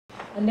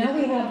And now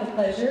we have the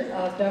pleasure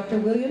of Dr.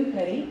 William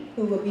Petty,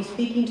 who will be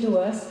speaking to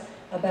us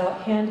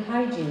about hand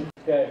hygiene.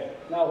 Okay,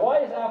 now why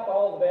is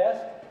alcohol the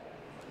best?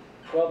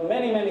 Well,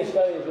 many, many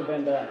studies have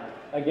been done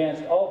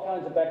against all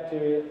kinds of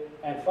bacteria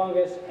and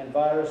fungus and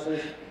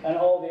viruses and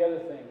all the other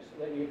things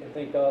that you can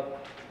think of.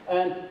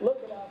 And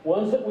look at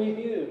ones that we've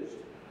used,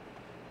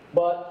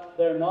 but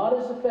they're not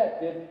as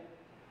effective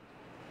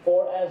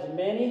for as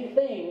many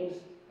things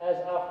as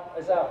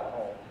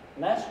alcohol.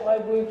 And that's why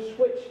we've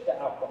switched to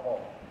alcohol.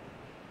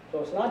 So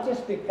it's not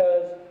just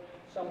because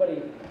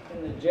somebody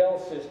in the jail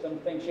system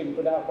thinks you can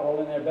put alcohol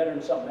in there better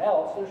than something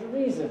else. There's a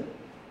reason.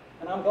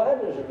 And I'm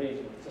glad there's a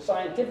reason. It's a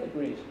scientific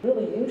reason.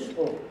 Really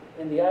useful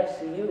in the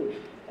ICU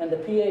and the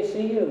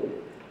PACU.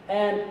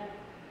 And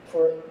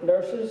for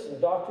nurses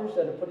and doctors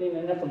that are putting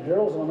in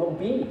epidurals on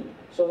OB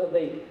so that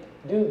they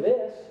do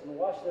this and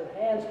wash their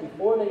hands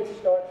before they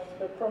start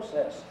their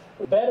process.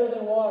 Better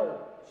than water,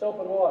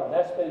 soap and water.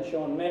 That's been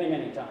shown many,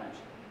 many times.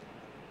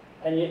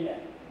 And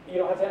you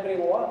don't have to have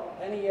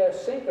any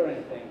sink or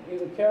anything. You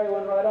can carry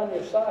one right on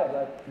your side,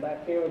 like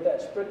back here with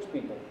that Sprixx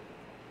people.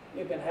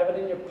 You can have it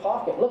in your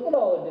pocket. Look at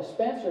all the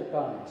dispenser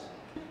kinds.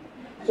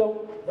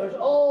 So there's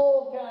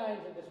all kinds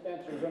of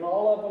dispensers, and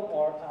all of them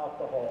are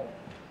alcohol.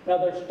 Now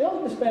there's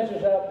still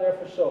dispensers out there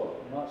for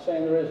soap. I'm not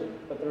saying there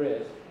isn't, but there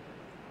is.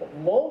 But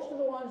most of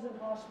the ones in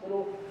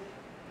hospital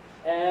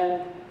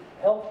and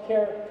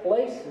healthcare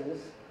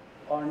places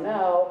are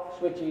now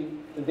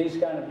switching to these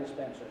kind of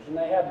dispensers. And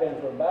they have been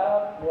for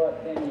about,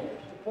 10 years.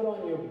 You put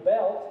on your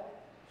belt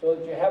so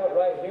that you have it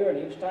right here,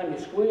 and each time you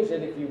squeeze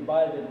it, if you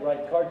buy the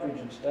right cartridge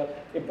and stuff,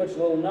 it puts a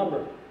little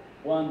number.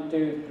 1,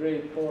 2,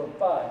 3, 4,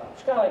 5.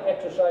 It's kind of like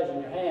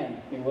exercising your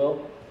hand, if you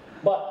will.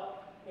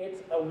 But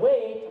it's a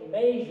way to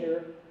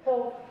measure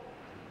health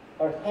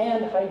or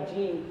hand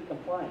hygiene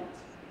compliance.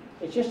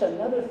 It's just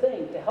another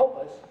thing to help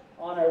us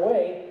on our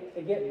way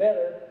to get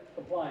better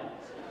compliance.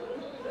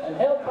 And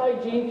health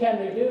hygiene can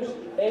reduce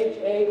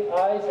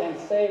HAIs and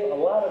save a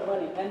lot of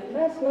money. And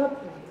that's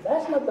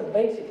not the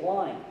basic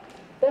line.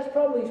 That's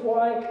probably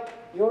why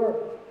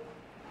your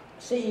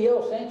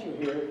CEO sent you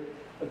here.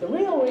 But the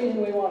real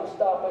reason we want to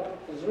stop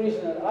it is the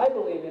reason that I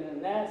believe in,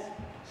 and that's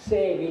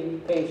saving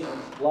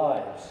patients'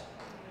 lives.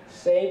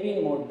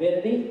 Saving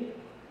morbidity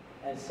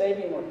and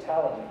saving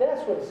mortality.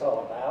 That's what it's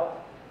all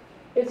about.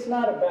 It's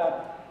not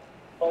about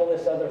all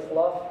this other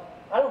fluff.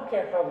 I don't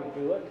care how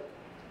we do it.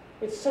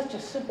 It's such a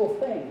simple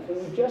thing, so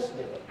we just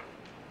do it.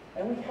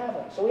 And we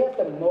haven't. So we have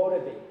to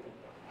motivate people.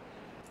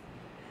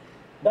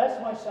 That's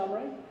my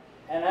summary.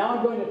 And now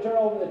I'm going to turn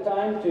over the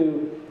time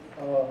to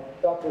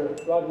Dr.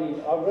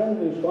 Rodney Ogren,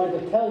 who's going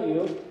to tell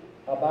you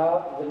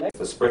about the next.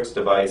 The Sprixx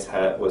device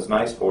was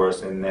nice for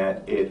us in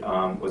that it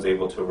was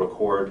able to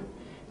record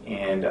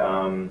and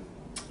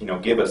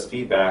give us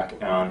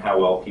feedback on how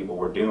well people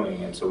were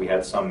doing. And so we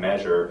had some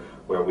measure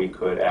where we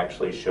could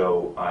actually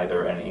show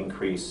either an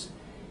increase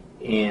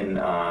in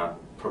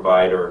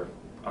provider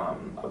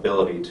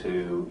ability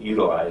to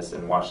utilize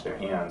and wash their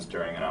hands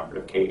during an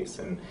operative case.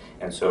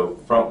 And so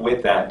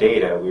with that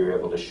data, we were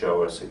able to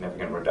show a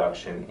significant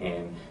reduction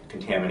in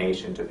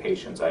contamination to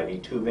patients'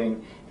 IV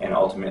tubing, and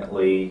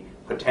ultimately,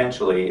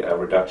 potentially, a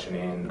reduction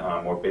in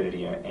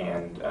morbidity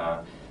and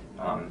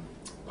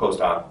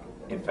post-op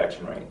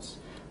infection rates.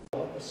 The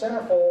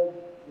centerfold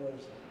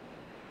was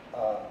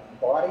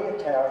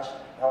body-attached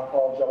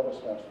alcohol gel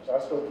dispensers.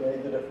 That's what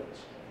made the difference.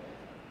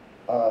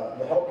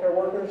 The healthcare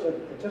workers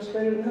that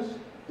participated in this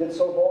did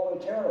so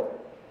voluntarily,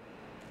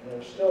 and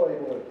they're still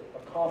able to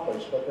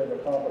accomplish what they've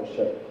accomplished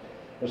here.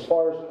 As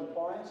far as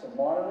compliance and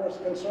monitoring is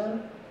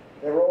concerned,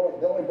 they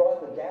only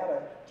brought the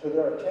data to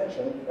their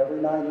attention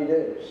every 90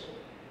 days.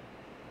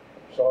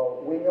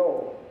 So we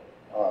know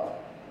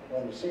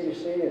when the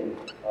CDC and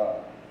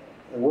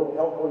the World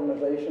Health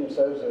Organization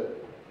says that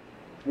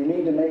you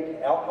need to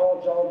make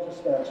alcohol gel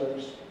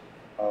dispensers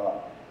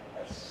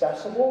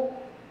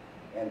accessible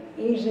and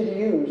easy to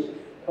use.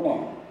 Come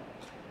on.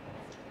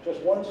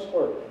 Just one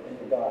squirt and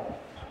you got it.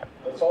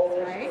 That's all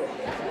there is to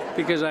it.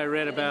 Because I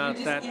read about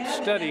that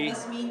study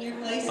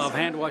of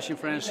hand washing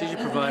for anesthesia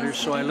providers,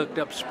 so I looked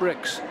up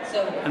Sprixx.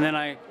 And then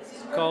I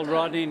called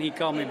Rodney and he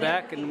called me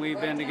back, and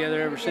we've been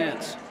together ever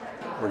since.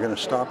 We're going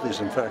to stop these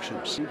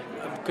infections.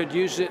 Could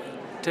use it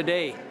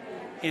today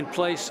in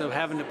place of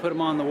having to put them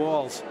on the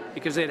walls,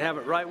 because they'd have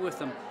it right with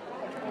them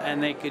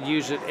and they could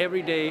use it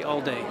every day, all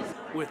day.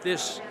 With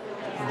this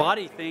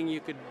body thing, you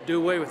could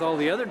do away with all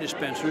the other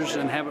dispensers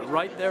and have it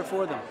right there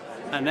for them.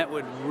 And that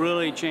would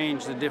really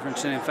change the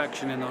difference in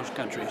infection in those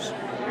countries.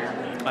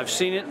 I've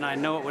seen it and I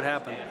know it would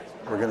happen.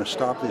 We're going to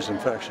stop these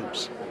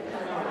infections.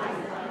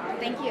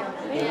 Thank you.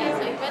 Yes,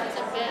 I bet it's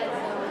a bit.